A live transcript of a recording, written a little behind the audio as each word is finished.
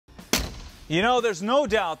You know, there's no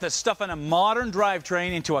doubt that stuffing a modern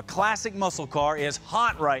drivetrain into a classic muscle car is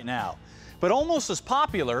hot right now. But almost as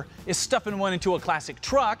popular is stuffing one into a classic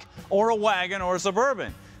truck or a wagon or a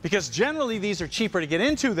Suburban. Because generally these are cheaper to get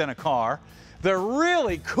into than a car. They're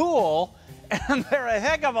really cool and they're a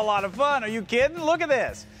heck of a lot of fun. Are you kidding? Look at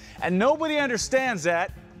this. And nobody understands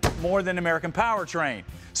that more than American Powertrain.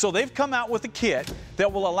 So they've come out with a kit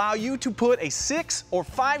that will allow you to put a 6 or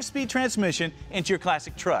 5-speed transmission into your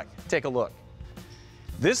classic truck. Take a look.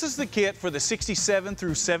 This is the kit for the 67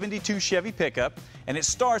 through 72 Chevy pickup, and it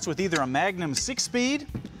starts with either a Magnum 6-speed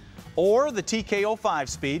or the TKO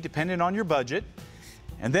 5-speed, depending on your budget.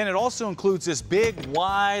 And then it also includes this big,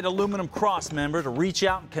 wide aluminum cross member to reach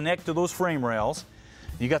out and connect to those frame rails.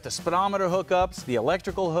 You got the speedometer hookups, the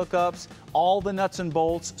electrical hookups, all the nuts and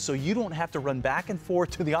bolts, so you don't have to run back and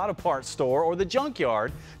forth to the auto parts store or the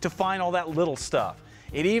junkyard to find all that little stuff.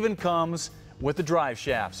 It even comes with the drive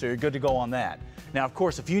shaft, so you're good to go on that. Now, of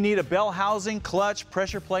course, if you need a bell housing, clutch,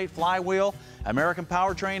 pressure plate, flywheel, American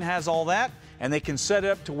Powertrain has all that, and they can set it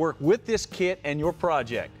up to work with this kit and your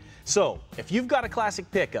project. So, if you've got a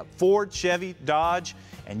classic pickup, Ford, Chevy, Dodge,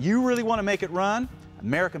 and you really want to make it run,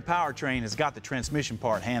 American Powertrain has got the transmission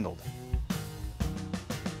part handled.